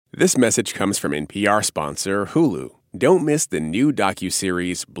This message comes from NPR sponsor Hulu. Don't miss the new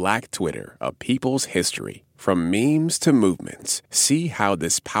docuseries Black Twitter, A People's History. From memes to movements, see how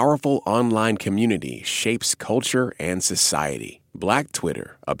this powerful online community shapes culture and society. Black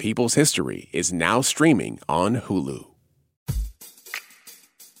Twitter, A People's History is now streaming on Hulu.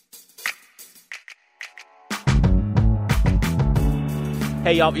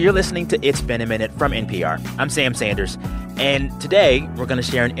 Hey, y'all, you're listening to It's Been a Minute from NPR. I'm Sam Sanders, and today we're going to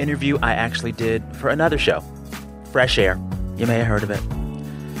share an interview I actually did for another show, Fresh Air. You may have heard of it.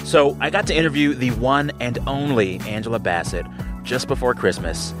 So I got to interview the one and only Angela Bassett just before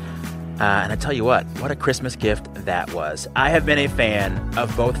Christmas. And I tell you what a Christmas gift that was. I have been a fan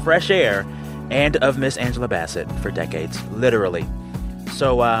of both Fresh Air and of Miss Angela Bassett for decades, literally.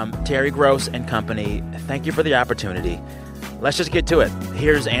 So Terry Gross and company, thank you for the opportunity. Let's just get to it.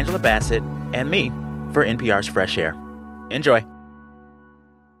 Here's Angela Bassett and me for NPR's Fresh Air. Enjoy.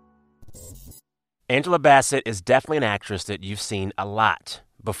 Angela Bassett is definitely an actress that you've seen a lot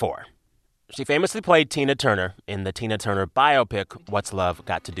before. She famously played Tina Turner in the Tina Turner biopic, What's Love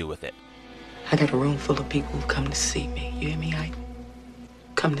Got to Do with It? I got a room full of people who come to see me. You hear me? I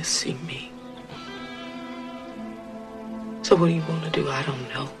come to see me. So what do you want to do? I don't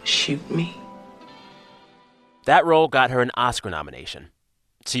know. Shoot me? That role got her an Oscar nomination.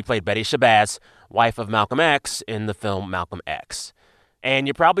 She played Betty Shabazz, wife of Malcolm X, in the film Malcolm X. And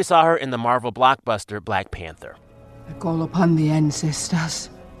you probably saw her in the Marvel blockbuster Black Panther. I call upon the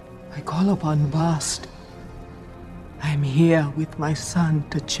ancestors. I call upon Bast. I'm here with my son,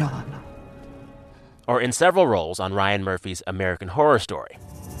 T'Challa. Or in several roles on Ryan Murphy's American Horror Story.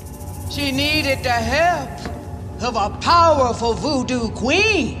 She needed the help of a powerful voodoo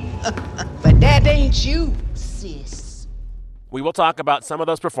queen. But that ain't you, sis. We will talk about some of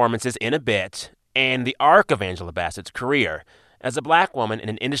those performances in a bit and the arc of Angela Bassett's career as a black woman in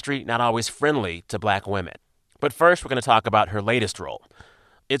an industry not always friendly to black women. But first, we're going to talk about her latest role.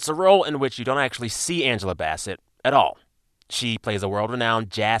 It's a role in which you don't actually see Angela Bassett at all. She plays a world-renowned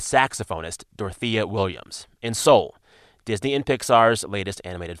jazz saxophonist, Dorothea Williams, in Soul, Disney and Pixar's latest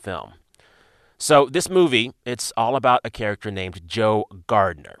animated film. So this movie, it's all about a character named Joe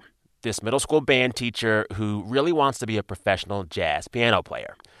Gardner, this middle school band teacher who really wants to be a professional jazz piano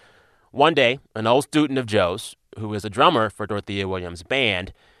player. One day, an old student of Joe's, who is a drummer for Dorothea Williams'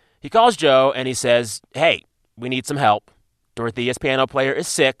 band, he calls Joe and he says, "Hey, we need some help. Dorothea's piano player is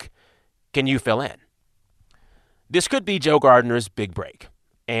sick. Can you fill in?" This could be Joe Gardner's big break,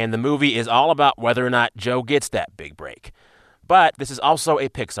 and the movie is all about whether or not Joe gets that big break. But this is also a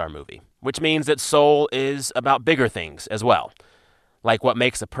Pixar movie, which means that Soul is about bigger things as well, like what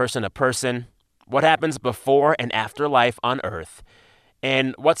makes a person, what happens before and after life on Earth,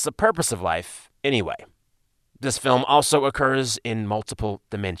 and what's the purpose of life anyway. This film also occurs in multiple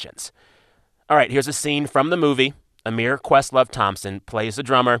dimensions. All right, here's a scene from the movie. Amir Questlove Thompson plays the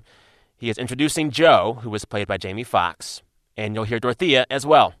drummer. He is introducing Joe, who was played by Jamie Foxx, and you'll hear Dorothea as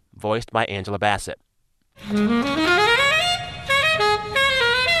well, voiced by Angela Bassett.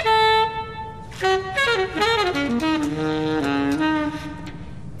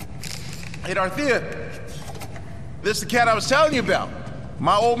 Hey, Dorothea, this is the cat I was telling you about.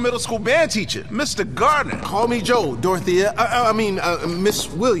 My old middle school band teacher, Mr. Gardner. Call me Joe, Dorothea. Miss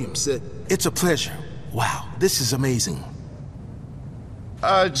Williams. It's a pleasure. Wow, this is amazing.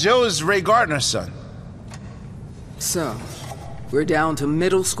 Joe is Ray Gardner's son. So, we're down to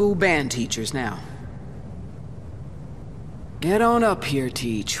middle school band teachers now. Get on up here,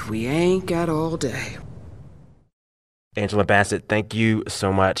 Teach. We ain't got all day. Angela Bassett, thank you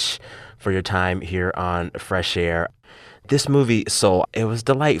so much for your time here on Fresh Air. This movie, Soul, it was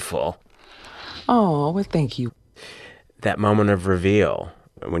delightful. Oh, well, thank you. That moment of reveal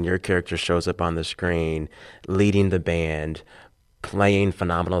when your character shows up on the screen, leading the band, playing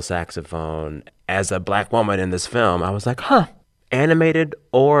phenomenal saxophone as a black woman in this film, I was like, animated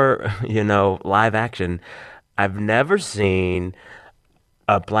or, live action. I've never seen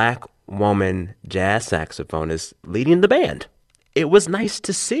a black woman jazz saxophonist leading the band. It was nice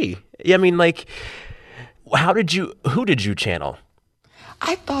to see. I mean, who did you channel?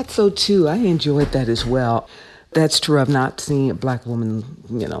 I thought so, too. I enjoyed that as well. That's true. I've not seen a black woman,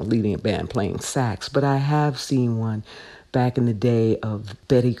 leading a band playing sax, but I have seen one back in the day of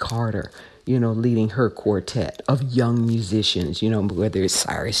Betty Carter, leading her quartet of young musicians, whether it's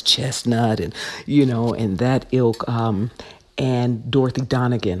Cyrus Chestnut and that ilk. And Dorothy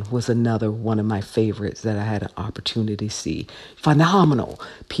Donegan was another one of my favorites that I had an opportunity to see. Phenomenal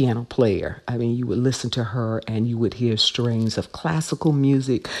piano player. I mean, you would listen to her and you would hear strains of classical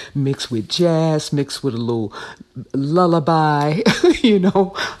music mixed with jazz, mixed with a little lullaby,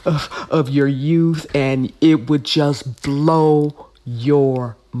 of your youth, and it would just blow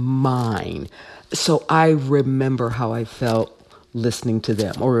your mind. So I remember how I felt listening to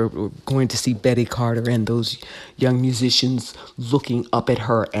them, or going to see Betty Carter and those young musicians looking up at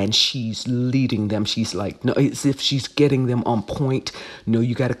her, and she's leading them. She's like, no, as if she's getting them on point. No,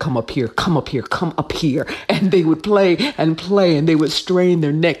 you got to come up here, come up here, come up here. And they would play, and they would strain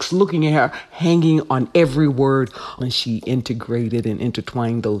their necks looking at her, hanging on every word. And she integrated and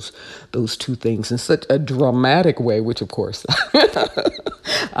intertwined those two things in such a dramatic way, which of course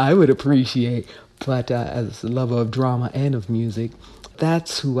I would appreciate. But as a lover of drama and of music,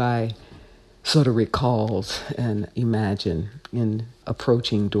 that's who I sort of recalled and imagine in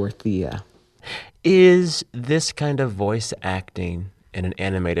approaching Dorothea. Is this kind of voice acting in an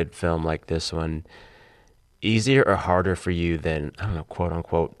animated film like this one easier or harder for you than, I don't know, quote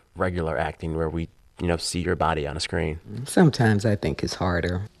unquote, regular acting where we, see your body on a screen? Sometimes I think it's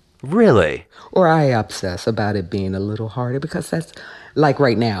harder. Really? Or I obsess about it being a little harder because that's like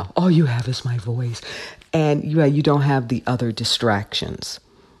right now, all you have is my voice. And you don't have the other distractions.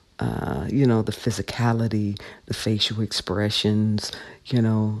 The physicality, the facial expressions,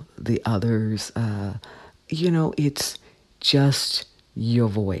 the others. It's just your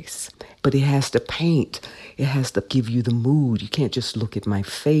voice. But it has to paint. It has to give you the mood. You can't just look at my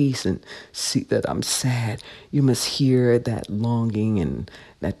face and see that I'm sad. You must hear that longing and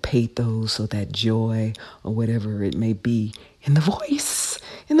that pathos or that joy or whatever it may be in the voice.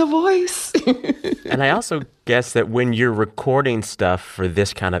 And I also guess that when you're recording stuff for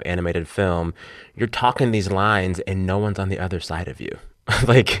this kind of animated film, you're talking these lines and no one's on the other side of you.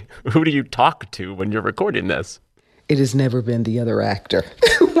 Like, who do you talk to when you're recording this? It has never been the other actor,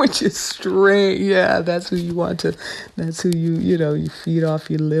 which is strange. Yeah, that's who you want to, that's who you feed off,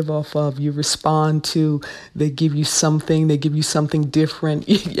 you live off of, you respond to. They give you something different,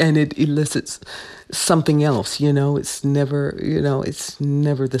 and it elicits something else, It's never,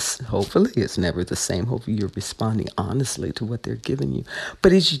 hopefully it's never the same. Hopefully you're responding honestly to what they're giving you.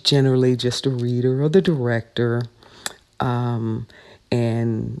 But it's generally just a reader or the director, and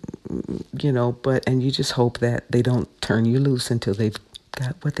you just hope that they don't turn you loose until they've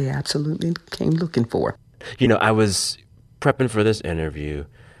got what they absolutely came looking for. I was prepping for this interview,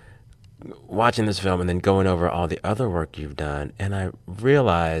 watching this film and then going over all the other work you've done, and I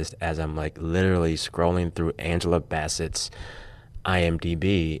realized as I'm like literally scrolling through Angela Bassett's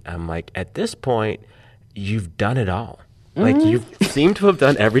IMDb, I'm like, at this point, you've done it all. Like, you seem to have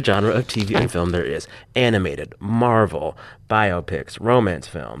done every genre of TV and film there is. Animated, Marvel, biopics, romance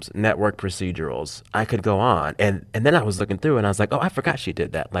films, network procedurals. I could go on. And then I was looking through and I was like, oh, I forgot she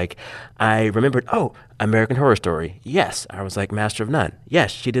did that. Like, I remembered, oh, American Horror Story. Yes. I was like, Master of None.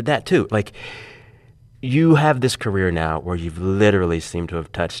 Yes, she did that too. Like, you have this career now where you've literally seemed to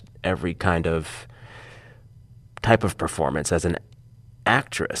have touched every kind of type of performance as an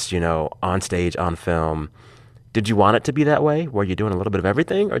actress, on stage, on film. Did you want it to be that way? Were you doing a little bit of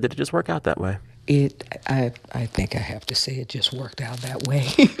everything, or did it just work out that way? I think I have to say it just worked out that way.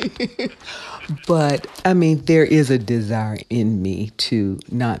 But, I mean, there is a desire in me to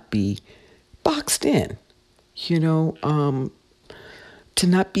not be boxed in, to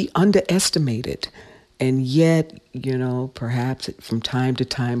not be underestimated. And yet, perhaps from time to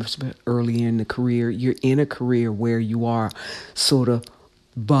time, early in the career, you're in a career where you are sort of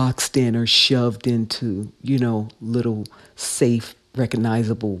boxed in or shoved into, little safe,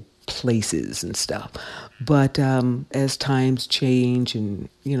 recognizable places and stuff. But as times change and,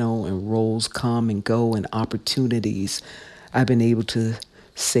 and roles come and go and opportunities, I've been able to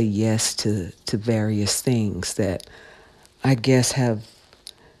say yes to various things that I guess have,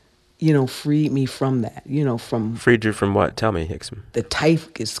 freed me from that, from... Freed you from what? Tell me, Hickson. The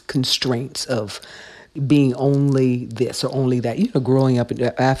type is constraints of being only this or only that. Growing up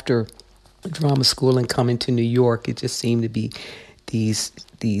after drama school and coming to New York, it just seemed to be these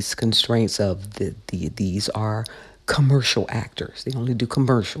constraints of these are commercial actors. They only do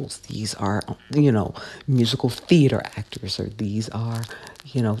commercials. These are, musical theater actors, or these are,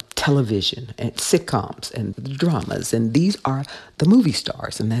 television and sitcoms and the dramas. And these are the movie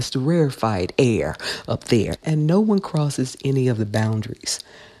stars, and that's the rarefied air up there. And no one crosses any of the boundaries.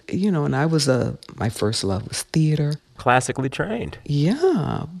 And I was my first love was theater. Classically trained.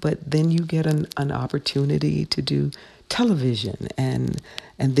 Yeah, but then you get an opportunity to do television, and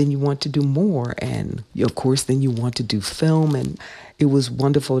then you want to do more, and of course then you want to do film. And it was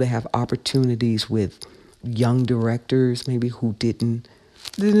wonderful to have opportunities with young directors maybe who didn't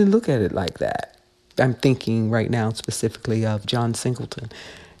look at it like that. I'm thinking right now specifically of John Singleton,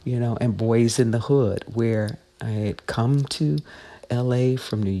 and Boys in the Hood, where I had come to LA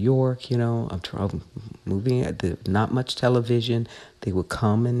from New York, I'm moving at not much television. They would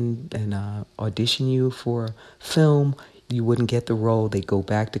come and audition you for film. You wouldn't get the role. They'd go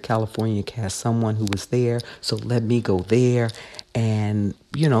back to California and cast someone who was there. So let me go there. And,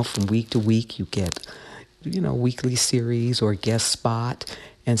 from week to week, you get, weekly series or guest spot.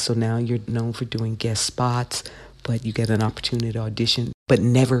 And so now you're known for doing guest spots, but you get an opportunity to audition, but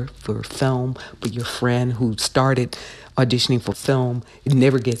never for film. But your friend who started auditioning for film, it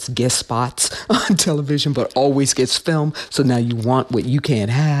never gets guest spots on television, but always gets film. So now you want what you can't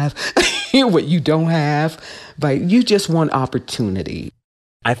have, what you don't have, but you just want opportunity.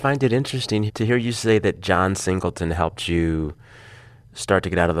 I find it interesting to hear you say that John Singleton helped you start to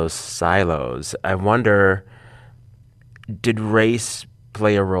get out of those silos. I wonder, did race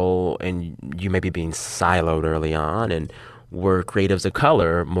play a role in you maybe being siloed early on, and were creatives of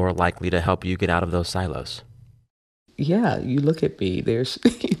color more likely to help you get out of those silos? Yeah, you look at me, there's,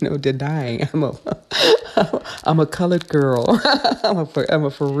 denying I'm a colored girl. I'm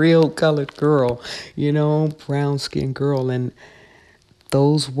a for real colored girl, brown skinned girl. And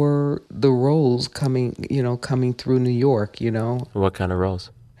those were the roles coming through New York, What kind of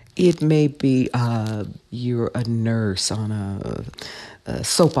roles? It may be you're a nurse on a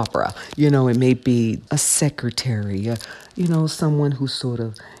soap opera. It may be a secretary, someone who sort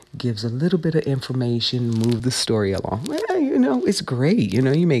of gives a little bit of information, move the story along. Well, it's great. You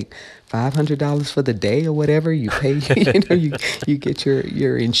make $500 for the day or whatever. You pay, you get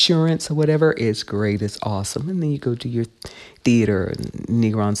your insurance or whatever. It's great. It's awesome. And then you go to your theater,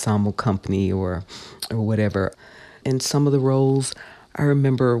 Negro Ensemble Company or whatever. And some of the roles, I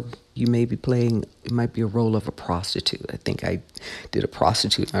remember you may be playing, it might be a role of a prostitute. I think I did a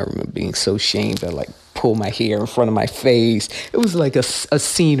prostitute. I remember being so ashamed. I pull my hair in front of my face. It was like a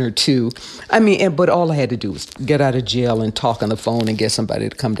scene or two. But all I had to do was get out of jail and talk on the phone and get somebody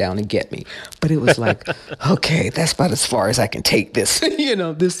to come down and get me. But it was like, okay, that's about as far as I can take this,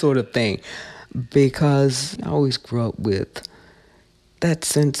 this sort of thing. Because I always grew up with that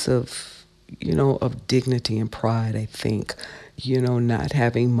sense of, of dignity and pride, I think. Not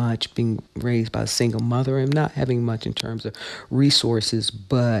having much, being raised by a single mother and not having much in terms of resources,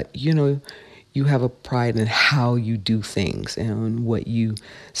 but, you have a pride in how you do things and what you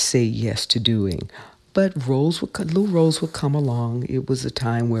say yes to doing. But little roles would come along. It was a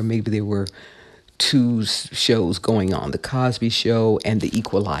time where maybe there were two shows going on, The Cosby Show and The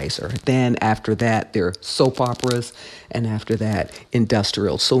Equalizer. Then after that, there are soap operas, and after that,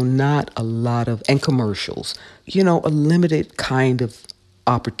 industrial. So not a lot of, and commercials, a limited kind of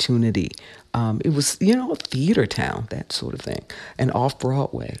opportunity. It was, a theater town, that sort of thing. And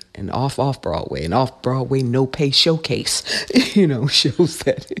off-Broadway, and off-Broadway, and off-Broadway no-pay showcase, shows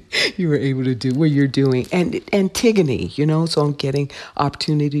that you were able to do what you're doing. And Antigone, so I'm getting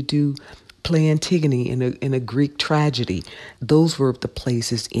opportunity to play Antigone in a Greek tragedy. Those were the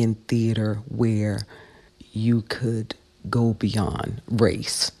places in theater where you could go beyond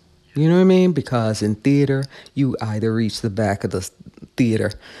race. You know what I mean? Because in theater, you either reach the back of the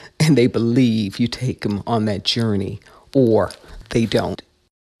theater and they believe you take them on that journey, or they don't.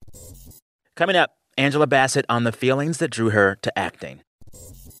 Coming up, Angela Bassett on the feelings that drew her to acting.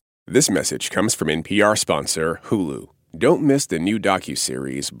 This message comes from NPR sponsor Hulu. Don't miss the new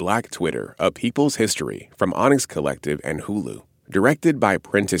docuseries Black Twitter, A People's History from Onyx Collective and Hulu. Directed by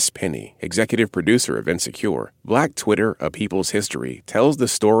Prentice Penny, executive producer of Insecure, Black Twitter, A People's History tells the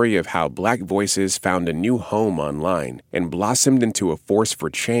story of how Black voices found a new home online and blossomed into a force for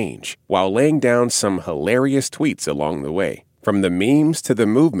change, while laying down some hilarious tweets along the way. From the memes to the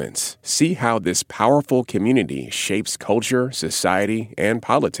movements, see how this powerful community shapes culture, society, and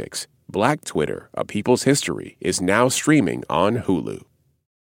politics. Black Twitter, A People's History is now streaming on Hulu.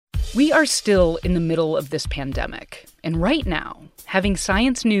 We are still in the middle of this pandemic. And right now, having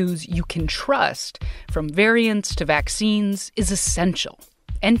science news you can trust, from variants to vaccines, is essential.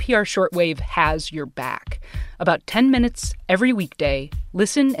 NPR Shortwave has your back. About 10 minutes every weekday,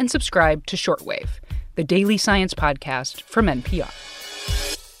 listen and subscribe to Shortwave, the daily science podcast from NPR.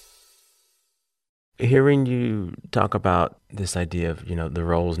 Hearing you talk about this idea of, the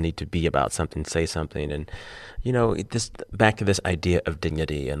roles need to be about something, say something, and, this back to this idea of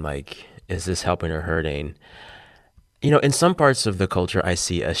dignity and is this helping or hurting? In some parts of the culture, I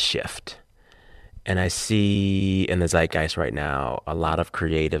see a shift. And I see in the zeitgeist right now a lot of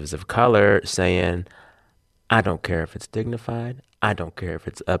creatives of color saying, I don't care if it's dignified. I don't care if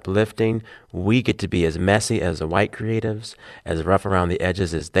it's uplifting. We get to be as messy as the white creatives, as rough around the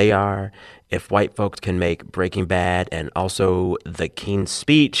edges as they are. If white folks can make Breaking Bad and also The King's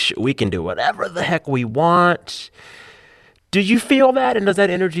Speech, we can do whatever the heck we want. Do you feel that? And does that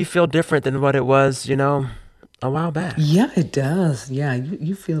energy feel different than what it was, a while back? Yeah, it does. Yeah,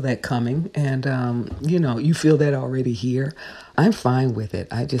 you feel that coming. And, you feel that already here. I'm fine with it.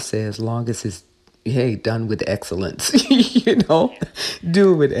 I just say as long as it's done with excellence,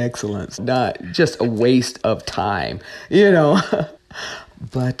 do it with excellence, not just a waste of time,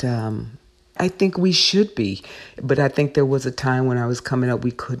 But I think we should be. But I think there was a time when I was coming up,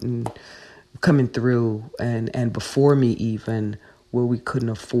 coming through, and before me even, where we couldn't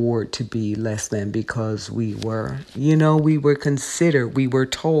afford to be less than because we were considered, we were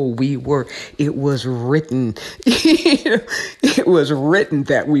told, it was written, it was written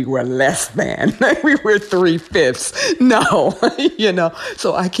that we were less than, we were 3/5. No,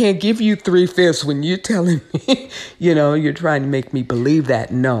 so I can't give you 3/5 when you're telling me, you're trying to make me believe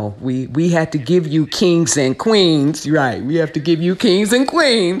that. No, we had to give you kings and queens, right? We have to give you kings and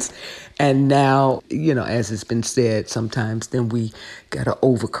queens. And now, as it's been said, sometimes then we got to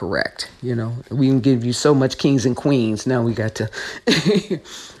overcorrect. We can give you so much kings and queens. Now we got to,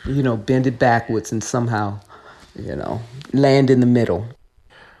 bend it backwards and somehow, land in the middle.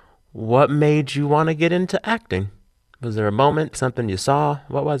 What made you want to get into acting? Was there a moment, something you saw?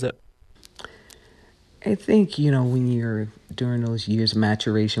 What was it? I think, when you're during those years of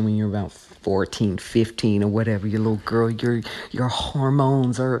maturation, when you're about 14, 15 or whatever, your little girl, your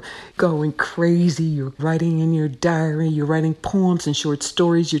hormones are going crazy. You're writing in your diary, you're writing poems and short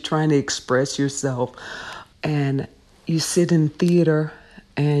stories, you're trying to express yourself. And you sit in theater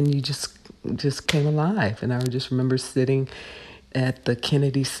and you just came alive. And I just remember sitting at the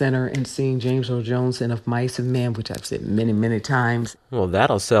Kennedy Center and seeing James Earl Jones in Of Mice and Men, which I've said many, many times. Well,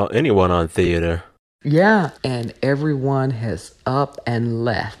 that'll sell anyone on theater. Yeah, and everyone has up and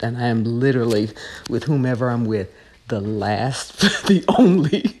left, and I am literally, with whomever I'm with, the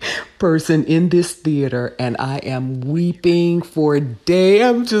only person in this theater, and I am weeping for a day.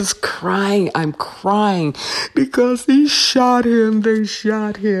 I'm just crying. I'm crying because they shot him, when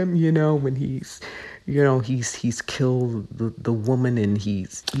he's killed the woman, and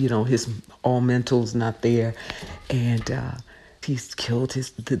he's, his all mental's not there, and he's killed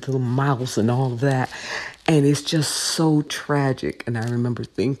the little mouse and all of that. And it's just so tragic. And I remember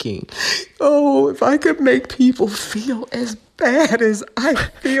thinking, oh, if I could make people feel as bad as I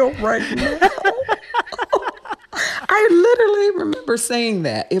feel right now. I literally remember saying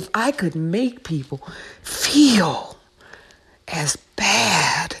that. If I could make people feel as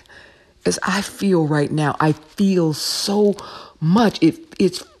bad as I feel right now, I feel so much.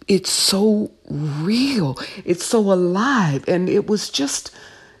 It's so real. It's so alive. And it was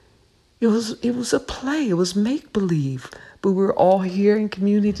a play. It was make-believe. But we're all here in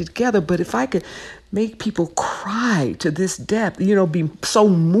community together. But if I could make people cry to this depth, be so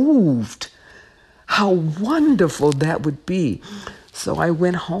moved, how wonderful that would be. So I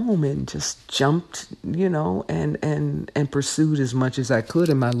went home and just jumped, and pursued as much as I could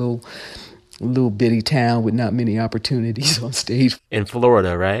in my little bitty town with not many opportunities on stage. In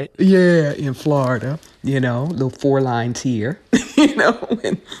Florida, right? Yeah, in Florida, little 4 lines here,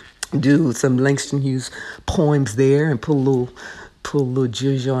 and do some Langston Hughes poems there and put a little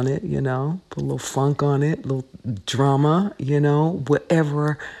zhuzh on it, put a little funk on it, a little drama,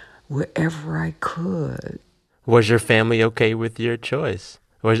 wherever I could. Was your family okay with your choice?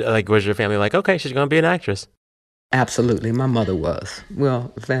 Was your family like, okay, she's going to be an actress? Absolutely. My mother was.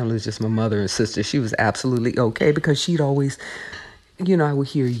 Well, the family was just my mother and sister. She was absolutely okay because she'd always, I would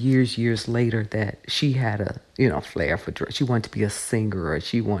hear years later that she had a, flair for dress. She wanted to be a singer, or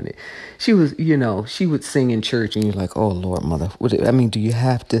she would sing in church, and you're like, oh, Lord, mother. Do you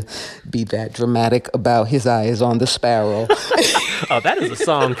have to be that dramatic about his eye is on the sparrow? Oh, that is a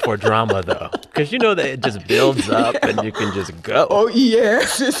song for drama, though, because that it just builds up and you can just go. Oh,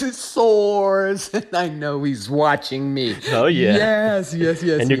 yes, it soars, and I know he's watching me. Oh, yeah. Yes.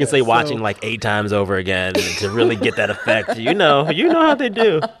 And you can say watching like 8 times over again to really get that effect. You know how they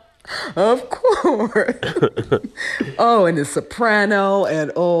do. Of course. Oh, and the soprano,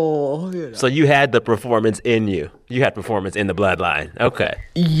 and So you had the performance in you. You had performance in the bloodline. Okay.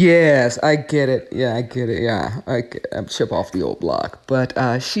 Yes, I get it. Yeah, I get it. Yeah, I'm chip off the old block. But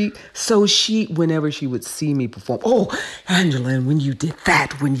she, whenever she would see me perform, oh, Angela, and when you did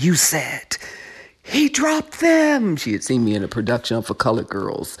that, when you said, he dropped them. She had seen me in a production of For Colored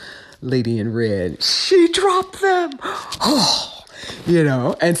Girls Lady in Red, she dropped them. Oh,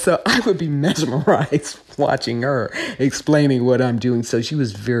 and so I would be mesmerized watching her explaining what I'm doing. So she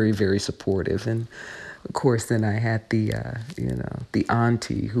was very, very supportive. And of course, then I had the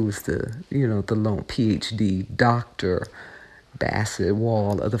auntie who was the lone PhD doctor, Bassett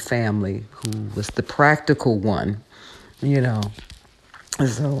Wall of the family, who was the practical one,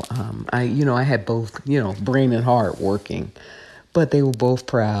 So I had both, brain and heart working, but they were both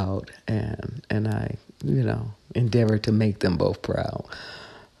proud, and I, endeavored to make them both proud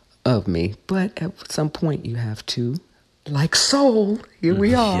of me. But at some point, you have to, like soul. Here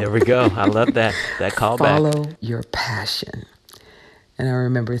we are. Here we go. I love that callback. Follow your passion. And I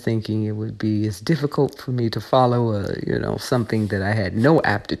remember thinking it would be as difficult for me to follow something that I had no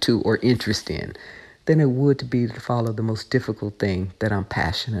aptitude or interest in than it would to be to follow the most difficult thing that I'm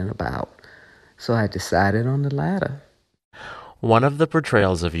passionate about. So I decided on the latter. One of the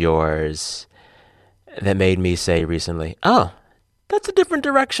portrayals of yours that made me say recently, oh, that's a different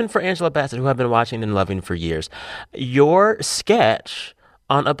direction for Angela Bassett, who I've been watching and loving for years. Your sketch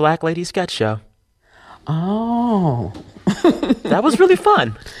on a Black Lady sketch show. Oh. That was really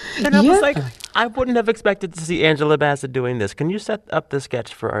fun. And I was like, I wouldn't have expected to see Angela Bassett doing this. Can you set up the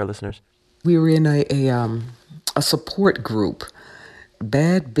sketch for our listeners? We were in a support group,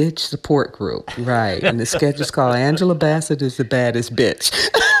 bad bitch support group, right? And the sketch is called Angela Bassett is the baddest bitch.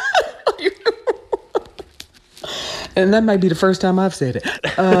 And that might be the first time I've said it.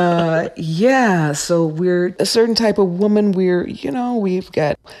 So we're a certain type of woman. We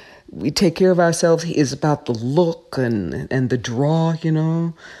take care of ourselves. It's about the look and the draw,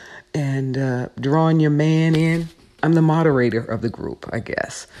 and drawing your man in. I'm the moderator of the group, I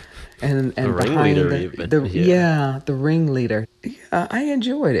guess. And the ringleader, the ringleader. Yeah, I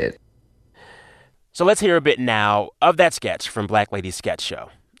enjoyed it. So let's hear a bit now of that sketch from Black Lady Sketch Show.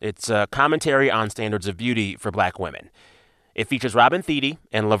 It's a commentary on standards of beauty for Black women. It features Robin Thede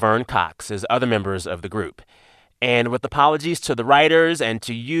and Laverne Cox as other members of the group. And with apologies to the writers and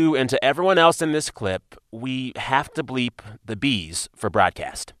to you and to everyone else in this clip, we have to bleep the B's for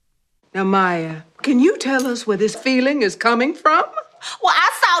broadcast. Now, Maya, can you tell us where this feeling is coming from? Well, I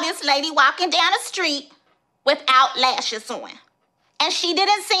saw this lady walking down the street without lashes on. And she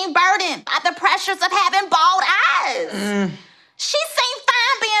didn't seem burdened by the pressures of having bald eyes. She seemed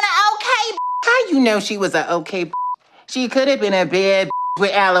fine being an okay. How you know she was an okay? She could have been a bad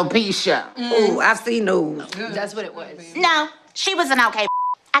with alopecia. Oh, I've seen those. That's what it was. No, she was an okay.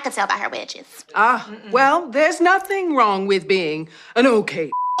 I could tell by her wedges. Well, there's nothing wrong with being an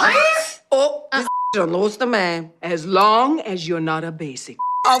okay. What? Oh, this done lost the man. As long as you're not a basic.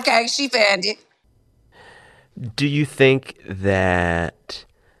 Okay, she found it. Do you think that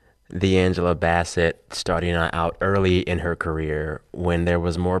the Angela Bassett starting out early in her career, when there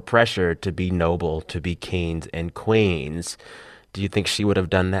was more pressure to be noble, to be kings and queens, do you think she would have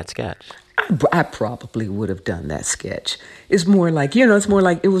done that sketch? I probably would have done that sketch. It's more like, it was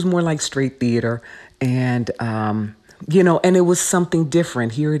more like straight theater. And, and it was something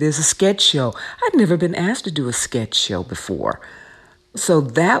different. Here it is, a sketch show. I'd never been asked to do a sketch show before. So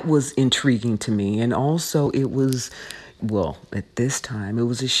that was intriguing to me. And also it was, at this time, it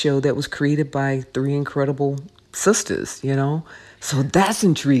was a show that was created by three incredible sisters, So that's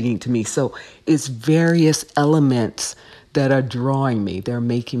intriguing to me. So it's various elements that are drawing me. They're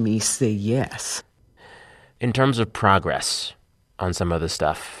making me say yes. In terms of progress on some of the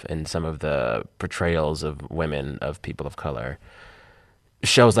stuff and some of the portrayals of women, of people of color,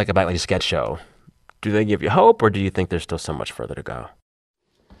 shows like a Black Lady Sketch Show, do they give you hope, or do you think there's still so much further to go?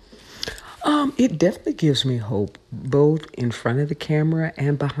 It definitely gives me hope, both in front of the camera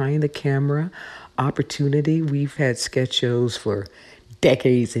and behind the camera. Opportunity. We've had sketch shows for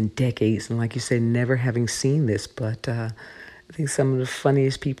decades and decades, and like you said, never having seen this, but I think some of the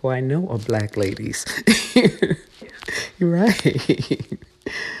funniest people I know are Black ladies. You're right.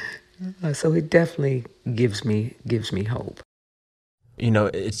 So it definitely gives me hope.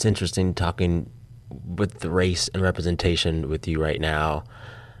 It's interesting talking with the race and representation with you right now.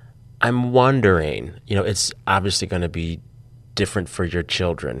 I'm wondering, it's obviously going to be different for your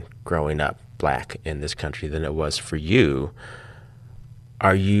children growing up Black in this country than it was for you.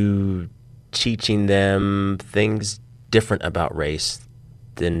 Are you teaching them things different about race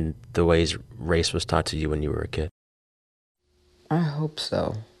than the ways race was taught to you when you were a kid? I hope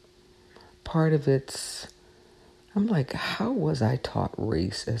so. Part of it's, I'm like, how was I taught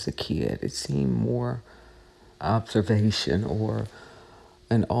race as a kid? It seemed more observation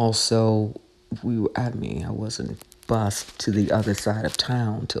and also I wasn't bused to the other side of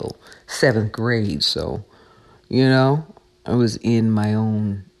town till 7th grade. So, I was in my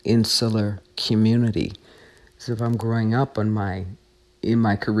own insular community. So if I'm growing up in my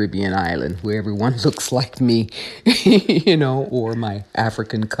Caribbean island where everyone looks like me, or my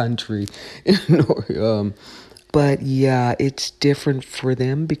African country, but yeah, it's different for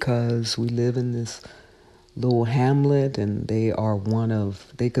them because we live in this little hamlet, and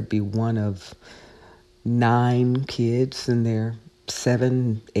they could be one of 9 kids, and they're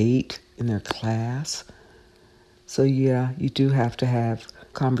 7, 8 in their class. So yeah, you do have to have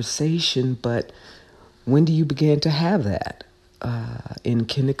conversation, but when do you begin to have that? In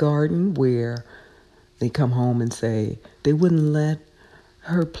kindergarten, where they come home and say they wouldn't let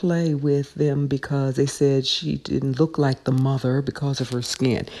her play with them because they said she didn't look like the mother because of her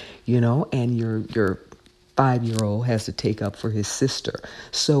skin, and your 5-year-old has to take up for his sister.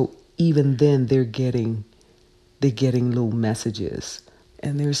 So even then they're getting little messages,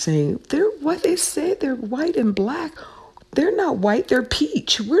 and they're saying they say they're white and black. They're not white, they're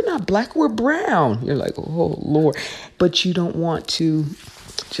peach. We're not black, we're brown. You're like, oh Lord. But you don't want to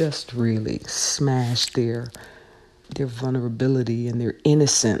just really smash their vulnerability and their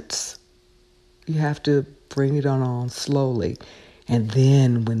innocence. You have to bring it on slowly. And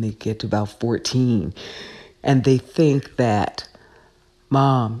then when they get to about 14 and they think that,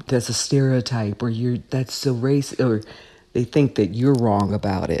 Mom, that's a stereotype, or that's a race, or they think that you're wrong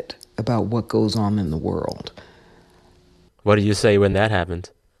about it, about what goes on in the world. What do you say when that happens?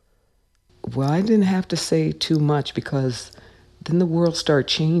 Well, I didn't have to say too much because then the world started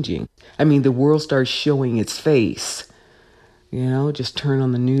changing. I mean, the world starts showing its face. Just turn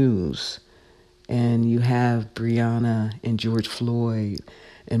on the news and you have Breonna and George Floyd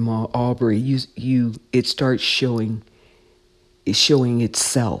and Ahmaud Arbery. It starts showing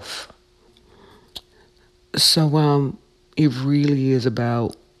itself. So it really is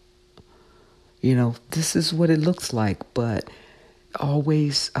about, this is what it looks like, but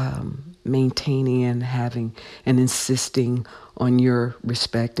always maintaining and having and insisting on your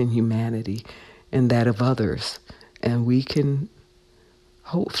respect and humanity and that of others. And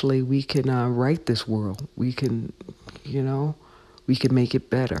hopefully we can right this world. We can make it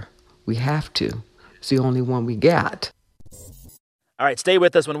better. We have to. It's the only one we got. All right, stay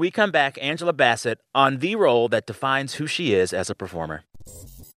with us. When we come back, Angela Bassett on the role that defines who she is as a performer.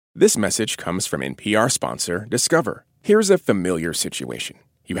 This message comes from NPR sponsor Discover. Here's a familiar situation.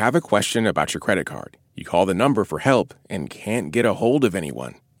 You have a question about your credit card. You call the number for help and can't get a hold of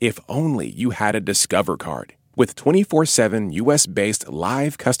anyone. If only you had a Discover card. With 24/7 U.S.-based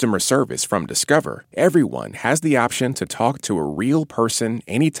live customer service from Discover, everyone has the option to talk to a real person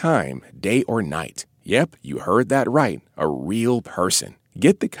anytime, day or night. Yep, you heard that right, a real person.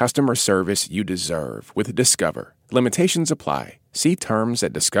 Get the customer service you deserve with Discover. Limitations apply. See terms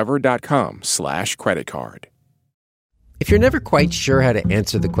at discover.com/creditcard. If you're never quite sure how to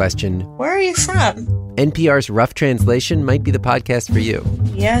answer the question, where are you from? NPR's Rough Translation might be the podcast for you.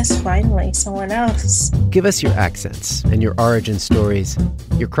 Yes, finally, someone else. Give us your accents and your origin stories,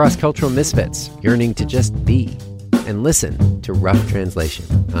 your cross-cultural misfits yearning to just be, and listen to Rough Translation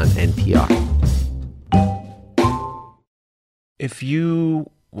on NPR. If you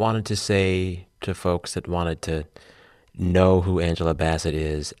wanted to say to folks that wanted to know who Angela Bassett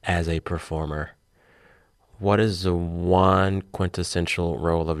is as a performer, what is the one quintessential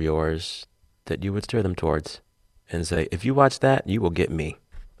role of yours that you would steer them towards and say, if you watch that, you will get me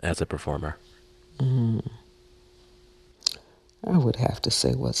as a performer? I would have to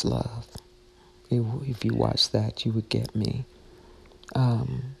say What's Love. If you watch that, you would get me.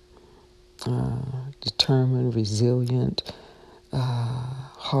 Determined, resilient,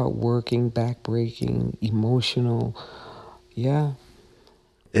 hardworking, backbreaking, emotional. Yeah.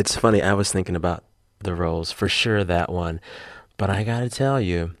 It's funny. I was thinking about the roles, for sure, that one. But I gotta tell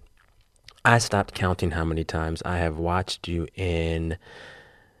you, I stopped counting how many times I have watched you in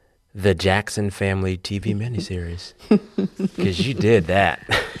the Jackson Family TV miniseries. Because you did that.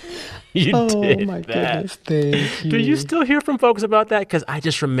 You did my that. Goodness, thank you. Do you still hear from folks about that? Because I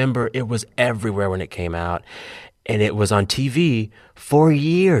just remember it was everywhere when it came out. And it was on TV for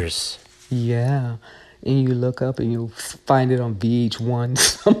years. Yeah. And you look up and you'll find it on VH1,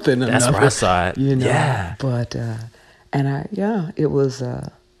 something. That's another, where I saw it. Yeah. But, it was,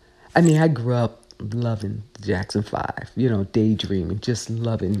 I grew up loving Jackson 5, daydreaming, just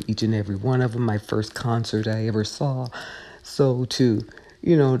loving each and every one of them. My first concert I ever saw. So to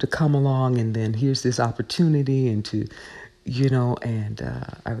come along and then here's this opportunity and to,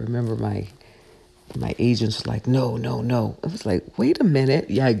 I remember my agents was like, no. I was like, wait a minute.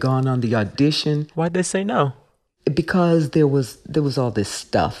 Yeah, I'd gone on the audition. Why'd they say no? Because there was all this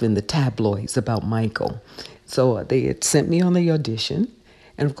stuff in the tabloids about Michael. So they had sent me on the audition,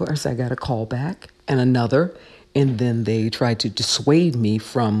 And of course, I got a call back and another. And then they tried to dissuade me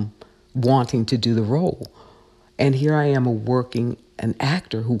from wanting to do the role. And here I am, an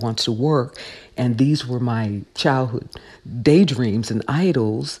actor who wants to work. And these were my childhood daydreams and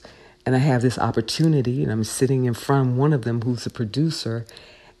idols. And I have this opportunity, and I'm sitting in front of one of them who's a producer,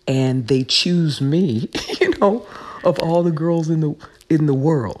 and they choose me, of all the girls in the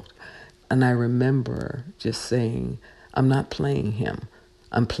world. And I remember just saying, I'm not playing him.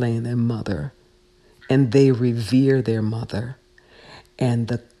 I'm playing their mother. And they revere their mother. And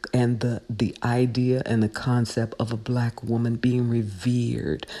the idea and the concept of a Black woman being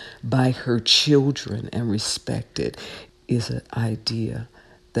revered by her children and respected is an idea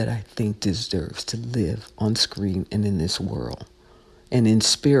that I think deserves to live on screen and in this world and in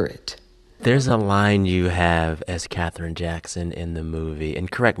spirit. There's a line you have as Katherine Jackson in the movie, and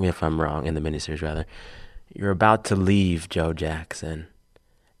correct me if I'm wrong, in the miniseries rather. You're about to leave Joe Jackson,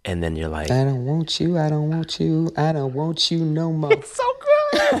 and then you're like, I don't want you, I don't want you, I don't want you no more. It's so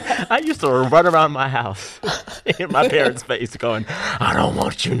good. I used to run around my house in my parents' face going, I don't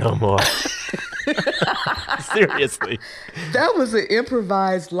want you no more. Seriously. That was an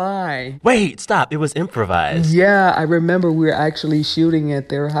improvised line. Wait, stop. It was improvised. Yeah, I remember we were actually shooting at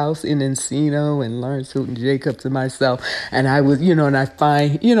their house in Encino, and Lawrence Hilton Jacobs and myself. And I was, and I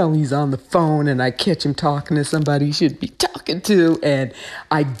find, he's on the phone, and I catch him talking to somebody he should be talking to. And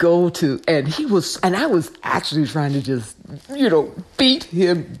I go to, and I was actually trying to just, beat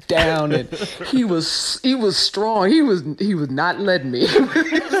him down. And he was strong. He was not letting me.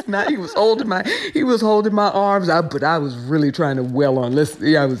 He was holding my arms out, but I was really trying to well on.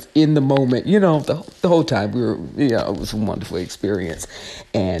 I was in the moment, the whole time we were, it was a wonderful experience.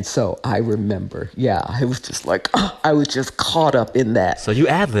 And so I remember, I was just like, I was just caught up in that. So you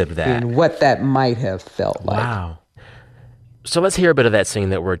ad-libbed that. And what that might have felt like. Wow. So let's hear a bit of that scene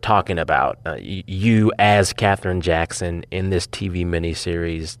that we're talking about. You as Katherine Jackson in this TV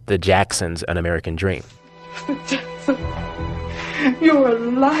miniseries, The Jacksons, An American Dream. Jackson, you're a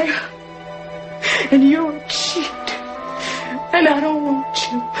liar. And you're a cheat. And I don't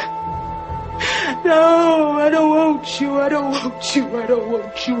want you. No, I don't want you. I don't want you. I don't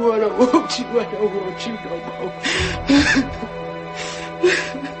want you. I don't want you. I don't want you no more.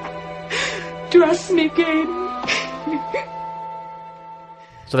 Trust me, Katie.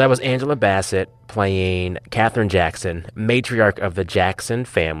 So that was Angela Bassett playing Katherine Jackson, matriarch of the Jackson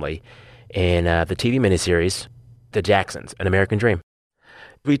family, in the TV miniseries, The Jacksons, An American Dream.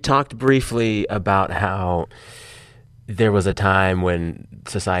 We talked briefly about how there was a time when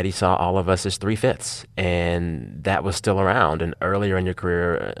society saw all of us as three-fifths, and that was still around. And earlier in your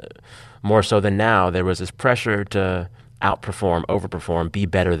career, more so than now, there was this pressure to outperform, overperform, be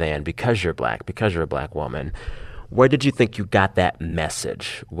better than because you're Black, because you're a Black woman. Where did you think you got that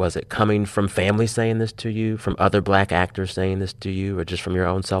message? Was it coming from family saying this to you, from other Black actors saying this to you, or just from your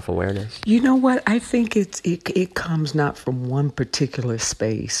own self-awareness? You know what? I think it comes not from one particular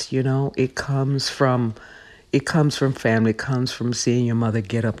space. It comes from family. It comes from seeing your mother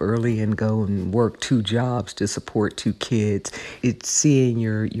get up early and go and work 2 jobs to support 2 kids. It's seeing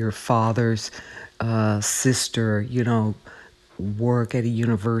your father's sister, work at a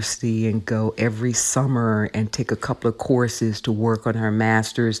university and go every summer and take a couple of courses to work on her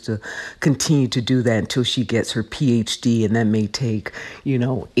master's, to continue to do that until she gets her PhD, and that may take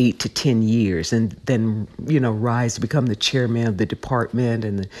 8 to 10 years, and then rise to become the chairman of the department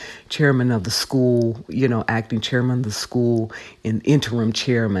and the chairman of the school, acting chairman of the school and interim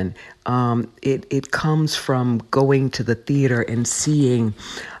chairman. It comes from going to the theater and seeing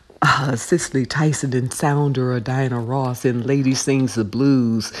Cicely Tyson in Sounder or Diana Ross in Lady Sings the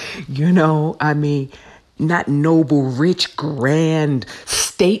Blues, not noble, rich, grand,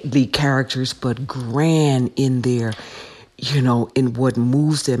 stately characters, but grand in their, in what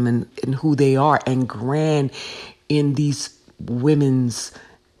moves them and who they are, and grand in these women's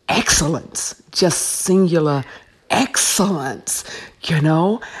excellence, just singular excellence,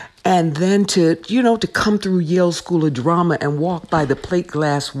 And then to come through Yale School of Drama and walk by the plate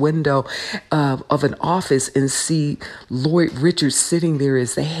glass window of an office and see Lloyd Richards sitting there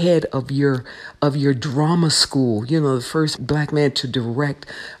as the head of your drama school, the first Black man to direct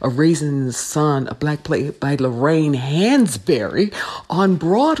A Raisin in the Sun, a Black play by Lorraine Hansberry on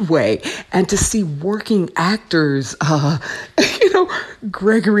Broadway, and to see working actors,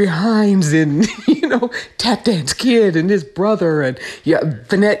 Gregory Hines and, Tap Dance Kid and his brother, and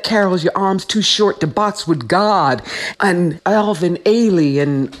Vanette Carroll's Your Arms Too Short to Box with God, and Alvin Ailey,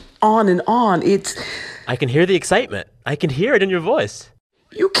 and on and on. I can hear the excitement. I can hear it in your voice.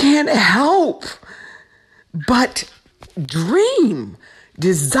 You can't help but dream.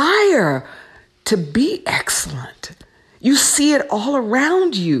 desire to be excellent. You see it all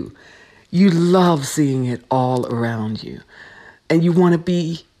around you. You love seeing it all around you. And you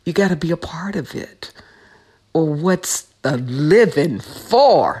got to be a part of it. Or what's the living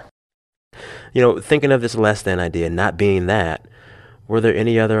for? You know, thinking of this less than idea, not being that, were there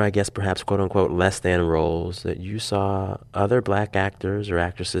any other, I guess, perhaps, quote unquote, less than roles that you saw other Black actors or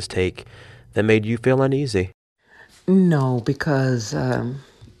actresses take that made you feel uneasy? No, because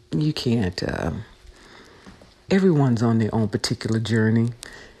you can't. Everyone's on their own particular journey.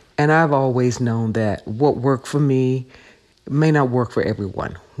 And I've always known that what worked for me may not work for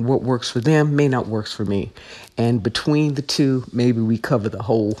everyone. What works for them may not work for me. And between the two, maybe we cover the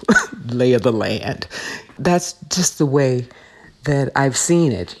whole lay of the land. That's just the way that I've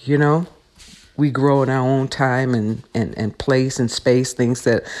seen it, you know? We grow in our own time and place and space, things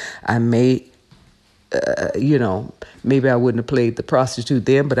that I may, maybe I wouldn't have played the prostitute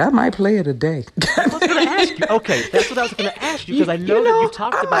then, but I might play it today. I was going to ask you. Okay, that's what I was going to ask you, because I know that you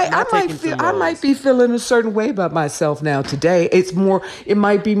talked about not taking some roles. I might be feeling a certain way about myself now today. It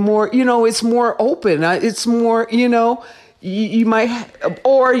might be more, it's more open. It's more, you might,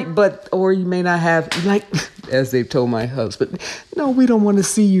 or you may not have, like, as they've told my husband, no, we don't want to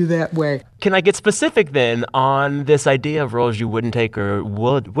see you that way. Can I get specific then on this idea of roles you wouldn't take or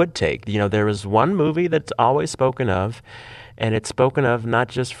would take? There was one movie that's always spoken of, and it's spoken of not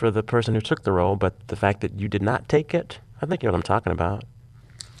just for the person who took the role, but the fact that you did not take it. I think you know what I'm talking about.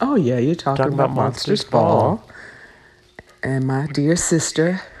 Oh, yeah, you're talking about Monsters Ball. And my dear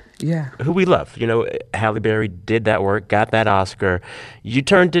sister, yeah. Who we love. Halle Berry did that work, got that Oscar. You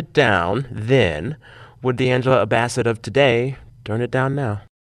turned it down then. Would the Angela Bassett of today turn it down now?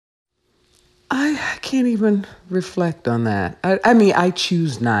 I can't even reflect on that. I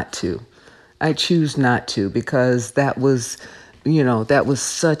choose not to. I choose not to, because that was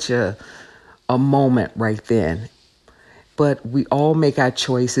such a moment right then. But we all make our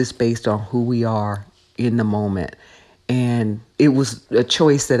choices based on who we are in the moment. And it was a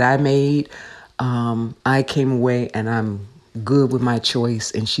choice that I made. I came away and I'm good with my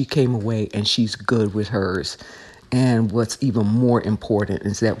choice, and she came away and she's good with hers. And what's even more important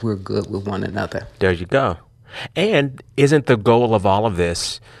is that we're good with one another. There you go. And isn't the goal of all of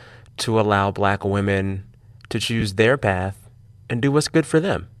this to allow Black women to choose their path and do what's good for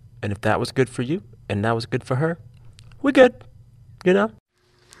them? And if that was good for you and that was good for her, we're good,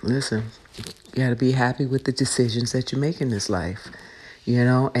 Listen, you got to be happy with the decisions that you make in this life,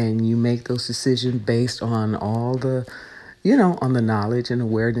 and you make those decisions based on all the, on the knowledge and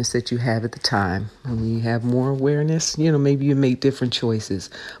awareness that you have at the time. And when you have more awareness, maybe you make different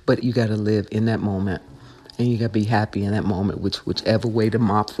choices, but you got to live in that moment. And you got to be happy in that moment, whichever way the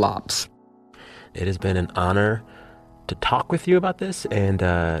mop flops. It has been an honor to talk with you about this and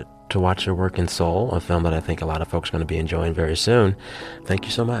to watch your work in Soul, a film that I think a lot of folks are going to be enjoying very soon. Thank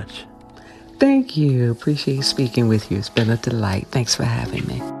you so much. Thank you. Appreciate speaking with you. It's been a delight. Thanks for having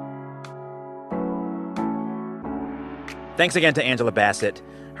me. Thanks again to Angela Bassett.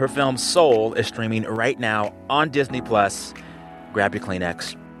 Her film Soul is streaming right now on Disney+. Grab your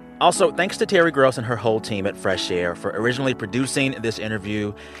Kleenex. Also, thanks to Terry Gross and her whole team at Fresh Air for originally producing this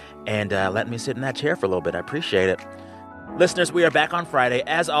interview and letting me sit in that chair for a little bit. I appreciate it. Listeners, we are back on Friday.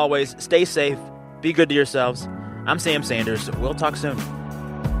 As always, stay safe. Be good to yourselves. I'm Sam Sanders. We'll talk soon.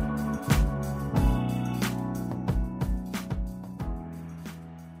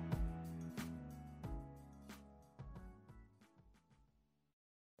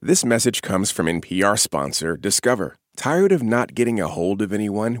 This message comes from NPR sponsor Discover. Tired of not getting a hold of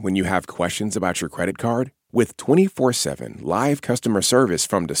anyone when you have questions about your credit card? With 24/7 live customer service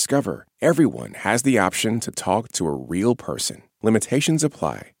from Discover, everyone has the option to talk to a real person. Limitations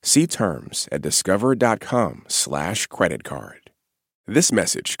apply. See terms at discover.com/creditcard. This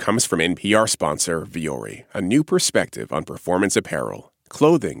message comes from NPR sponsor Vuori, a new perspective on performance apparel.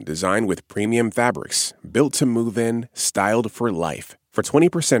 Clothing designed with premium fabrics, built to move in, styled for life. For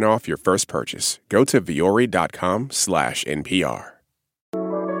 20% off your first purchase, go to vuori.com/NPR.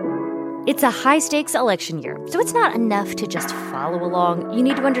 It's a high-stakes election year, so it's not enough to just follow along. You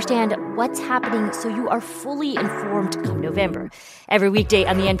need to understand what's happening so you are fully informed come November. Every weekday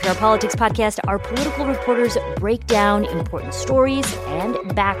on the NPR Politics Podcast, our political reporters break down important stories and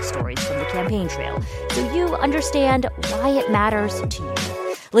backstories from the campaign trail so you understand why it matters to you.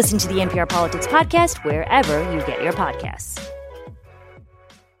 Listen to the NPR Politics Podcast wherever you get your podcasts.